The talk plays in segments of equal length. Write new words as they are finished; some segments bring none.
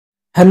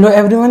Hello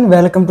everyone,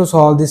 welcome to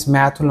solve this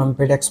math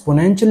Olympiad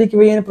exponential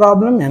equation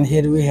problem, and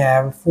here we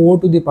have 4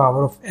 to the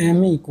power of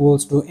m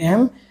equals to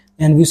m,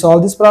 and we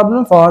solve this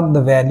problem for the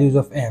values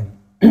of m.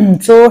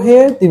 So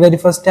here the very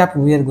first step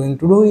we are going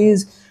to do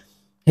is,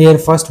 here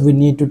first we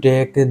need to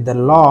take the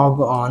log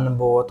on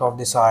both of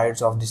the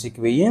sides of this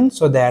equation,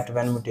 so that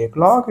when we take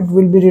log it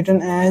will be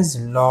written as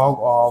log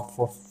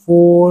of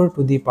 4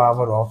 to the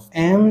power of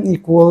m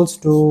equals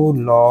to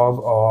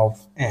log of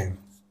m.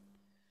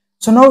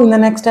 So now in the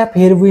next step,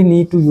 here we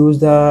need to use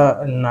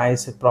the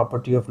nice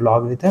property of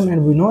logarithm,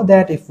 and we know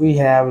that if we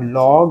have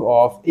log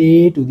of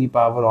a to the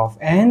power of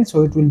n,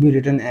 so it will be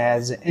written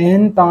as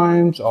n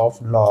times of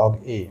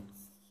log a.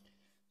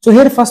 So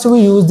here first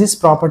we use this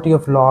property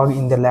of log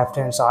in the left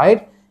hand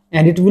side,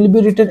 and it will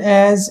be written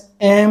as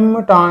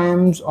m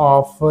times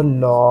of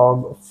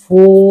log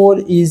 4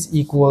 is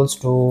equals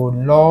to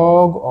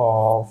log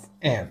of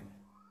m.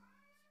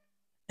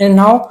 And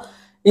now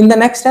in the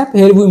next step,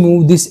 here we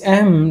move this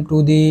m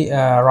to the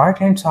right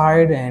hand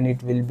side, and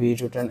it will be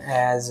written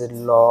as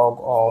log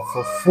of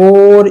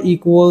 4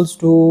 equals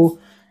to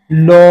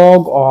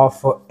log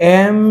of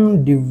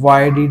m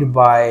divided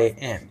by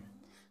m.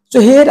 So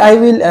here I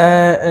will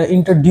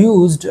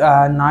introduce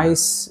a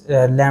nice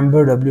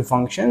lambda w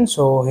function.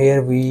 So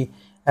here we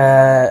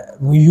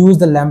use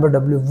the lambda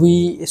w.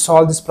 We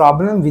solve this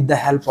problem with the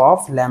help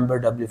of lambda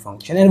w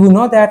function, and we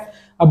know that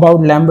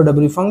about lambda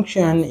w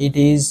function, it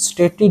is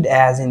stated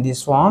as in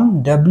this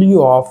form: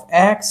 w of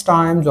x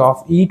times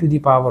of e to the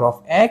power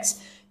of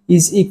x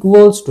is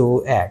equals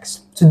to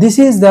x. So this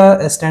is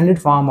the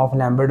standard form of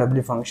lambda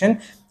w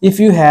function. If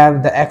you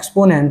have the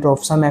exponent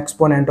of some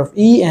exponent of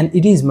e and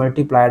it is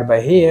multiplied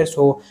by here,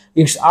 so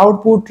its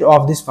output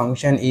of this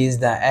function is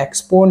the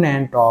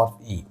exponent of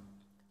e.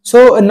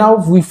 So now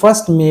we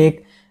first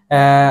make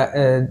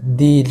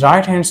the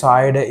right hand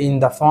side in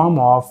the form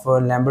of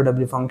lambda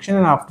w function,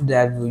 and after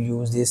that we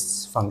use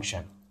this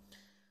function.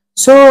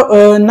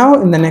 So now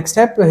in the next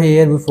step,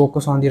 here we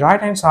focus on the right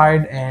hand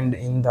side, and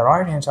in the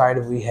right hand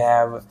side we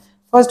have,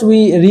 first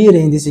we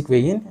rearrange this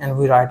equation and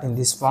we write in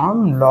this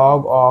form: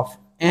 log of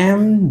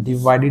m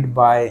divided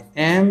by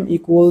m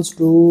equals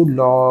to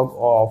log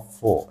of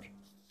 4.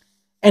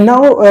 And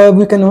now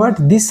we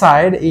convert this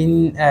side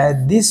in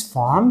this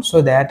form,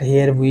 so that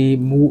here we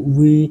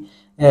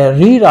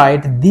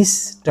rewrite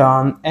this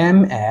term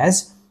m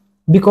as,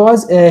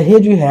 because here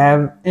you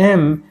have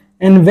m,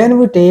 and when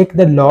we take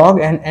the log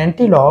and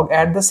anti-log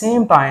at the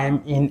same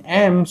time in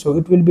m, so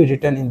it will be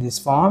written in this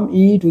form: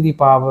 e to the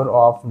power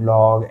of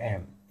log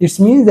m. It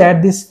means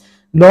that this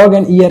log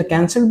and e are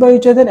cancelled by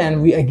each other,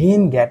 and we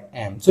again get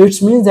m. So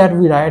it means that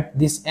we write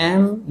this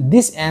m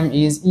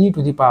is e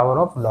to the power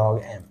of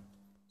log m,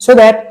 so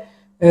that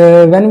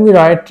when we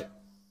write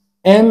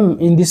m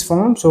in this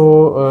form,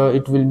 so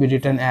it will be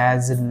written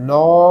as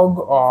log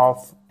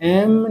of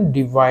m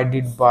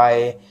divided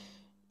by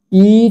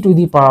e to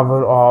the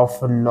power of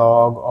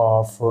log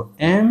of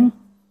m,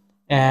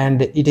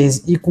 and it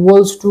is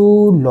equals to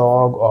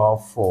log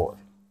of 4.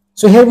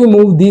 So here we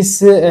move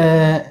this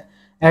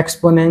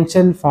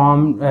exponential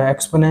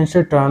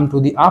term to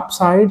the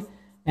upside,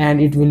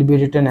 and it will be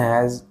written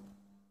as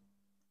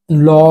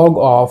log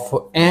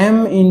of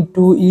m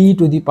into e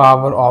to the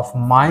power of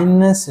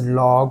minus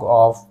log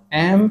of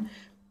m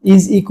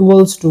is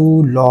equals to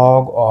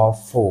log of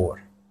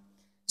 4.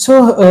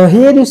 So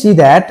here you see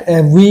that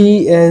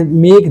we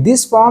make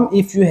this form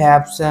if you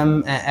have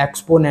some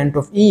exponent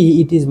of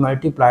e, it is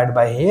multiplied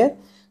by here.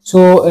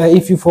 So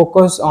if you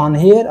focus on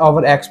here,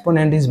 our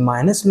exponent is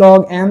minus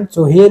log m,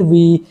 so here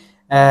we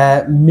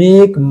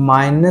make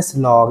minus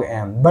log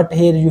m, but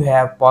here you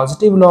have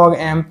positive log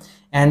m,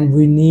 and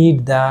we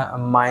need the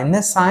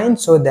minus sign,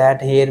 so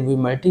that here we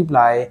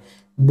multiply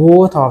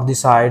both of the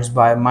sides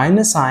by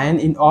minus sign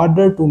in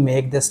order to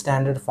make the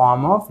standard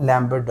form of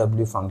lambda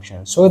w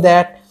function. So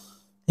that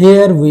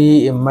here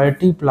we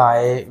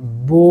multiply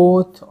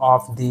both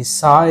of the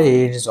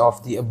sides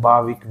of the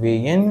above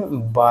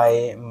equation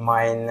by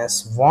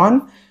minus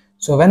 1.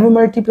 So when we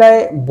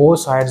multiply both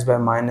sides by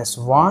minus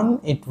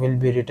 1, it will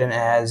be written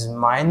as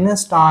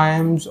minus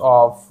times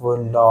of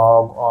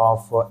log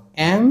of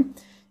m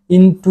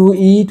into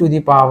e to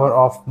the power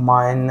of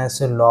minus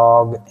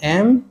log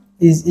m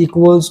is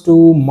equals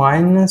to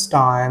minus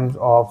times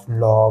of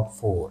log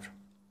 4.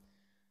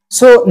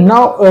 So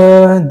now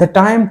the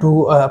time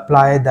to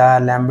apply the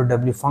lambda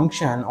w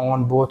function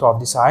on both of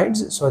the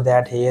sides, so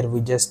that here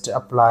we just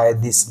apply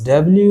this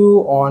w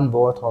on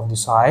both of the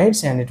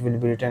sides, and it will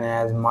be written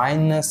as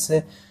minus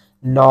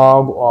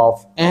log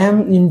of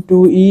m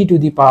into e to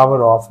the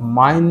power of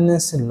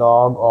minus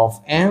log of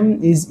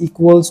m is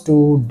equals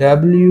to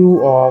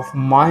w of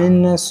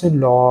minus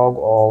log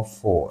of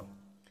 4.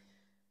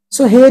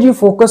 So here you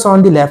focus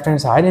on the left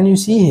hand side, and you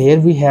see here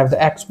we have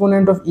the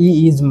exponent of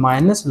e is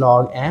minus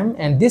log m,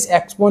 and this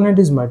exponent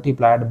is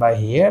multiplied by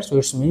here, so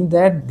it means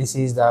that this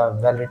is the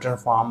well written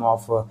form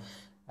of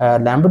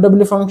lambda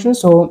w function.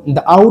 So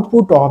the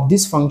output of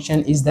this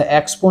function is the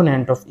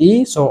exponent of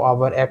e, so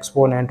our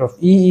exponent of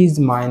e is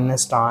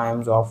minus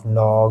times of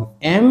log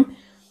m,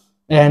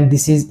 and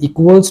this is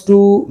equals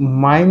to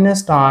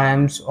minus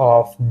times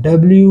of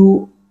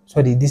w,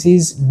 sorry, this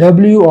is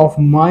w of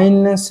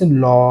minus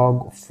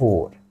log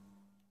 4.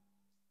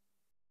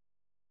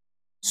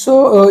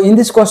 So in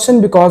this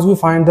question, because we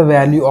find the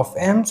value of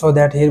m, so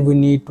that here we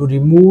need to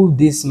remove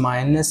this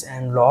minus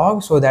and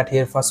log, so that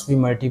here first we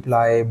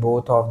multiply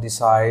both of the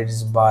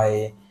sides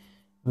by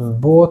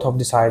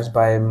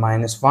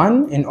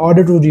 -1 in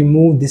order to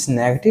remove this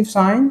negative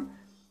sign.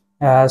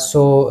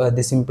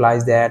 This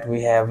implies that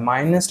we have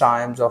minus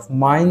times of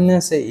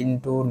minus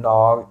into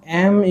log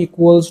m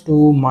equals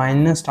to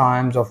minus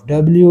times of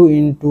w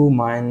into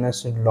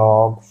minus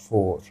log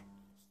 4.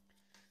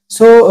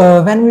 So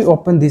when we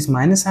open this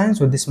minus sign,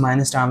 so this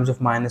minus times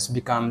of minus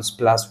becomes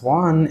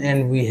 +1,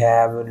 and we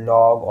have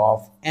log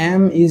of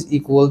m is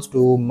equals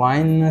to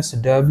minus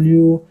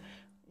w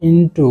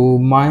into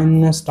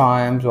minus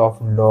times of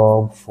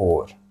log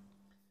 4.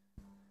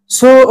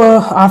 So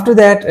after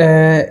that,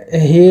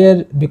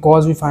 here,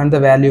 because we find the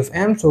value of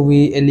m, so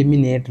we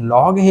eliminate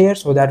log here,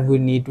 so that we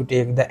need to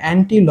take the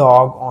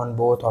anti-log on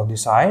both of the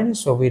sides.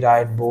 So we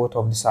write both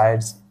of the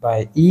sides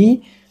by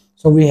e.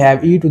 So we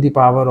have e to the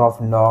power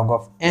of log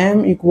of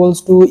m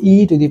equals to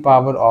e to the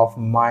power of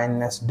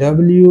minus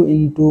w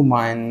into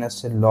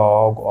minus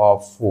log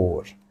of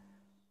 4.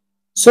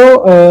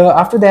 So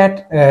after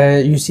that,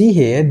 you see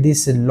here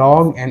this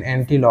log and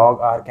anti-log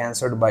are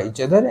cancelled by each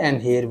other,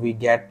 and here we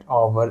get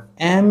our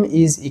m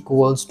is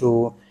equals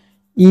to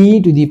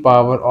e to the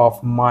power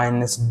of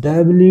minus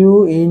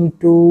w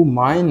into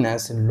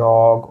minus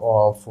log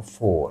of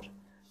 4.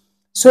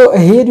 So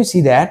here you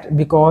see that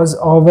because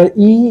our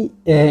e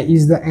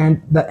is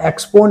the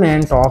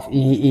exponent of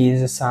e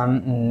is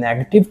some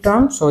negative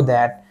term, so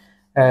that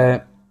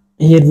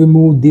here we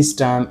move this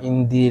term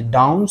in the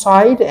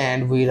downside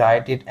and we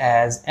write it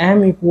as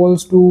m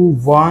equals to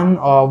 1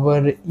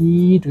 over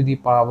e to the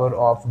power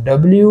of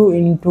w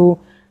into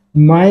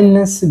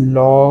minus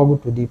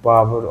log to the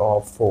power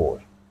of 4.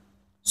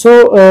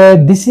 So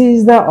this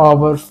is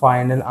our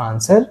final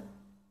answer,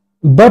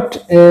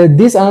 but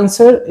this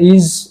answer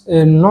is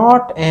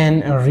not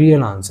a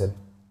real answer,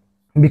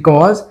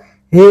 because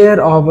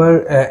here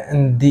our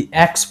the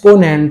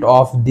exponent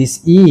of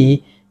this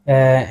e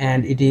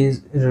and it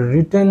is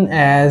written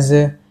as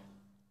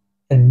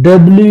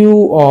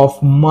w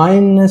of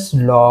minus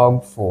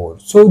log 4.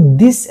 So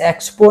this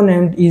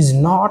exponent is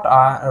not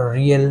a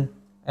real,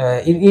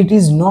 it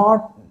is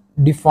not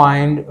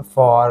defined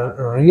for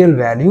real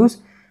values.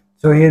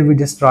 So here we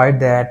just write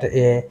that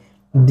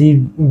the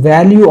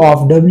value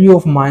of w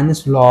of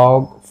minus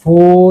log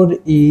 4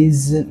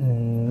 is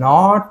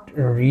not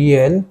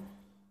real,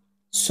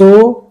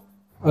 so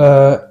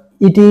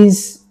it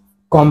is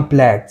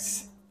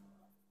complex.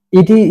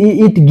 It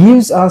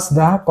gives us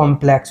the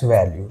complex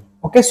value.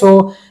 Okay,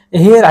 so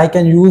here I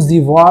can use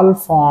the wall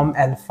form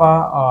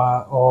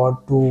alpha or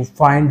to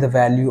find the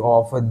value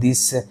of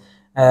this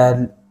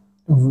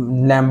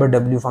lambda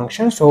w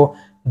function. So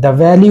the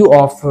value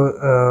of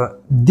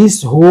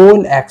this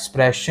whole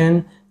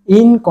expression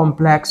in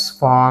complex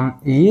form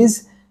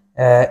is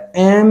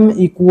m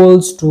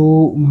equals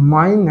to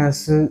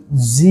minus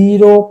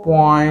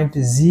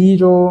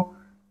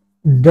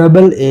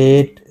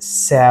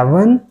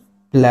 0.0887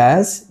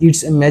 plus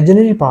its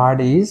imaginary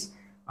part is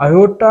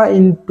iota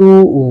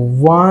into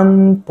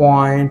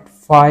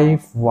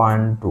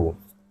 1.512.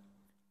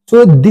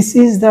 So this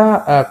is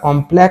the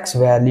complex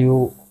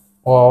value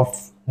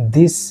of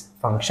this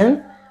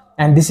function,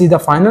 and this is the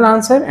final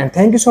answer. And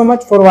thank you so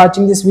much for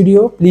watching this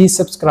video. Please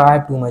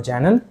subscribe to my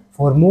channel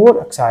for more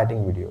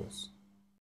exciting videos.